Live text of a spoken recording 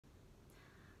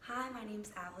my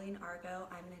name's Aveline Argo.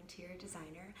 I'm an interior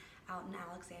designer out in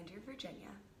Alexandria, Virginia.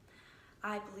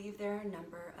 I believe there are a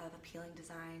number of appealing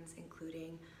designs,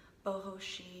 including boho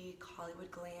chic,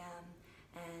 Hollywood glam,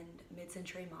 and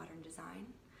mid-century modern design.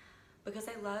 Because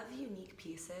I love unique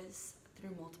pieces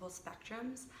through multiple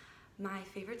spectrums, my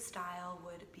favorite style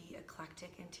would be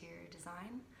eclectic interior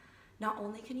design. Not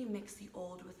only can you mix the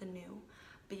old with the new,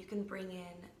 but you can bring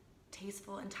in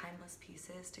tasteful and timeless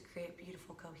pieces to create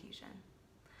beautiful cohesion.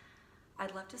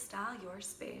 I'd love to style your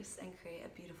space and create a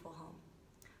beautiful home.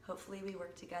 Hopefully we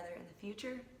work together in the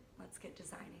future. Let's get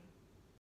designing.